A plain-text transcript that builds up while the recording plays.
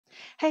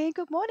Hey,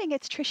 good morning.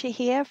 It's Trisha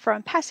here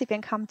from Passive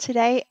Income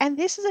today, and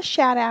this is a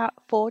shout out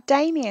for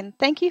Damien.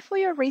 Thank you for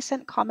your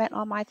recent comment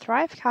on my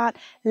ThriveCart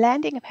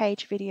landing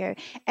page video.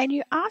 And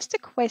you asked a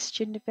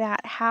question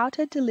about how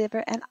to deliver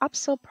an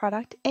upsell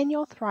product in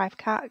your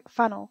ThriveCart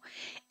funnel.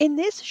 In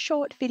this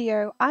short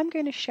video, I'm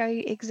going to show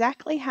you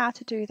exactly how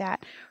to do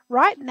that.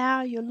 Right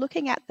now, you're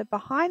looking at the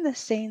behind the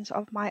scenes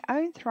of my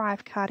own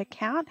ThriveCart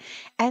account,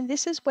 and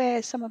this is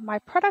where some of my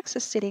products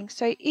are sitting.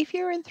 So if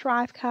you're in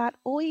ThriveCart,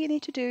 all you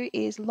need to do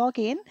is log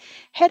in,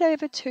 head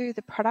over to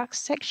the products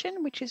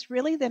section, which is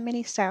really the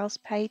mini sales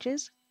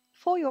pages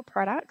for your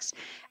products,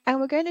 and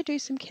we're going to do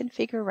some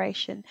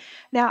configuration.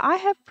 Now, I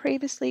have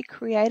previously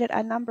created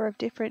a number of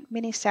different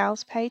mini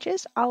sales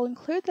pages. I'll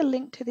include the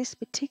link to this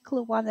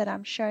particular one that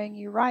I'm showing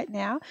you right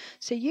now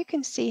so you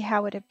can see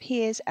how it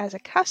appears as a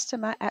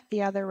customer at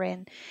the other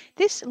end.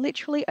 This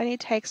literally only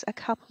takes a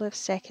couple of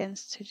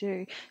seconds to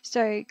do.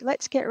 So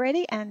let's get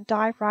ready and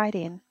dive right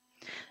in.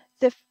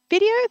 The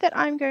video that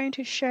I'm going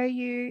to show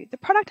you, the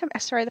product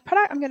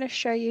I'm going to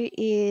show you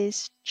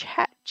is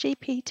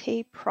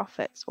ChatGPT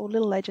Profits or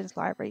Little Legends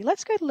Library.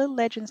 Let's go to Little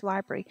Legends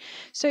Library.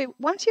 So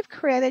once you've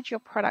created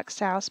your product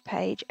sales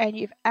page and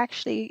you've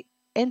actually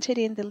entered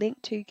in the link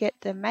to get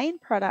the main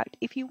product,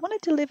 if you want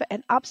to deliver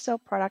an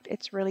upsell product,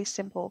 it's really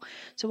simple.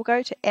 So we'll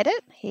go to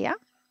Edit here.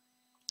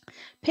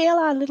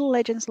 PLR Little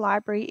Legends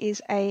Library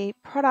is a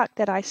product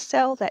that I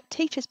sell that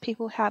teaches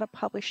people how to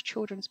publish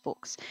children's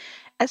books.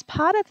 As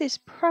part of this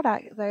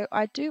product, though,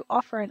 I do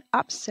offer an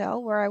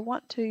upsell where I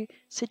want to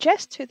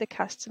suggest to the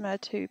customer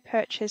to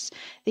purchase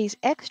these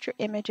extra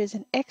images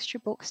and extra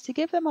books to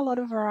give them a lot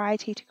of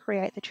variety to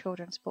create the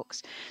children's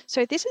books.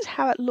 So this is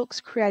how it looks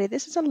created.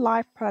 This is a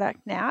live product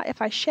now.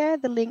 If I share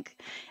the link,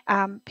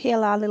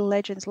 PLR Little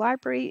Legends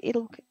Library,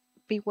 it'll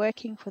be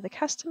working for the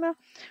customer.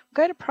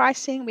 Go to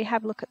pricing, we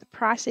have a look at the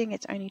pricing,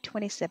 it's only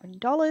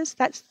 $27.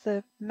 That's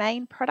the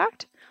main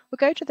product. We'll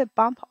go to the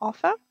bump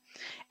offer,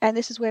 and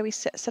this is where we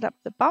set up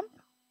the bump.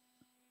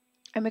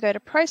 And we go to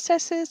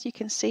processes, you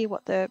can see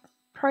what the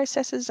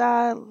processes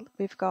are.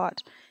 We've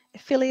got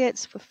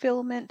affiliates,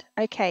 fulfillment.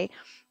 Okay,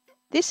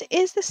 this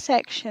is the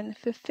section.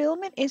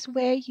 Fulfillment is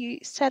where you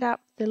set up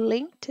the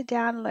link to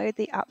download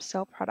the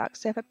upsell product.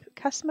 So if a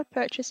customer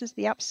purchases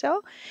the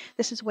upsell,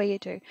 this is where you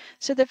do.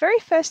 So the very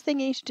first thing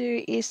you need to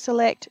do is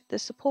select the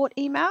support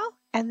email,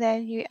 and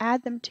then you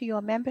add them to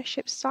your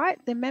membership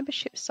site. The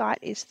membership site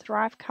is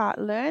ThriveCart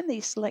Learn.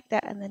 You select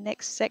that in the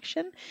next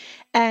section.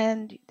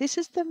 And this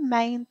is the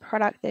main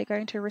product they're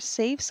going to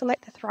receive.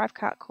 Select the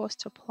ThriveCart course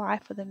to apply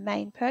for the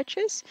main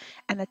purchase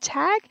and a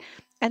tag.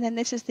 And then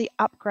this is the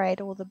upgrade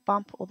or the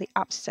bump or the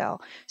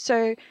upsell.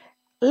 So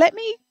let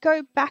me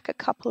go back a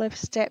couple of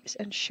steps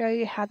and show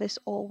you how this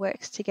all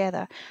works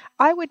together.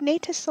 I would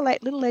need to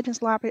select Little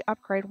Legends Library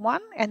Upgrade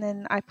 1, and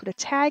then I put a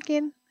tag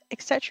in,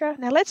 etc.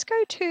 Now let's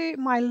go to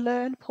my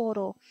Learn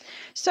portal.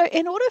 So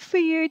in order for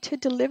you to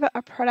deliver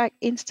a product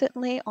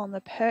instantly on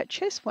the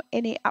purchase for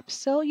any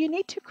upsell, you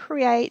need to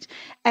create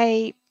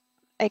a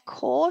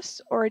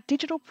course or a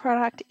digital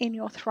product in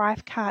your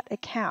ThriveCart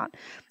account.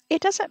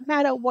 It doesn't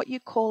matter what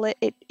you call it.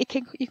 You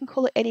can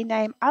call it any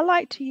name. I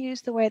like to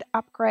use the word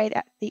upgrade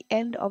at the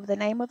end of the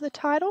name of the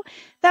title.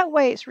 That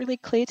way it's really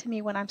clear to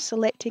me when I'm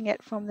selecting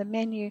it from the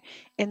menu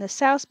in the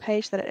sales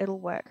page that it'll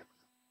work.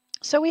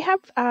 So we have,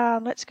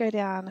 let's go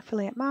down,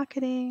 affiliate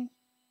marketing,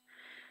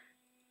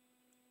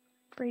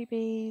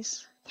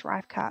 freebies,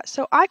 ThriveCart.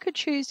 So I could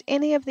choose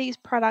any of these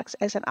products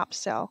as an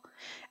upsell.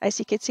 As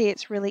you can see,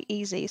 it's really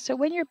easy. So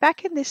when you're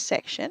back in this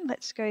section,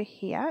 let's go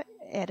here,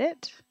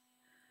 edit.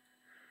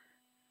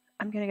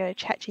 I'm going to go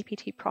to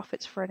ChatGPT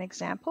Profits for an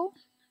example.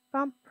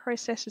 Bump,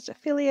 processes,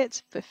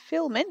 affiliates,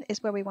 fulfillment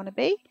is where we want to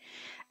be.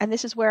 And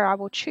this is where I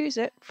will choose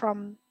it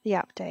from the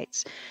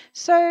updates.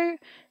 So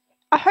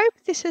I hope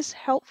this is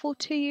helpful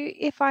to you.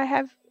 If I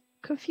have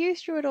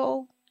confused you at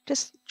all,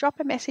 just drop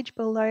a message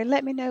below.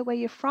 Let me know where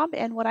you're from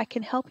and what I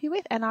can help you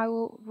with, and I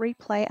will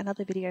replay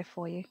another video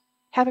for you.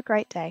 Have a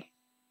great day.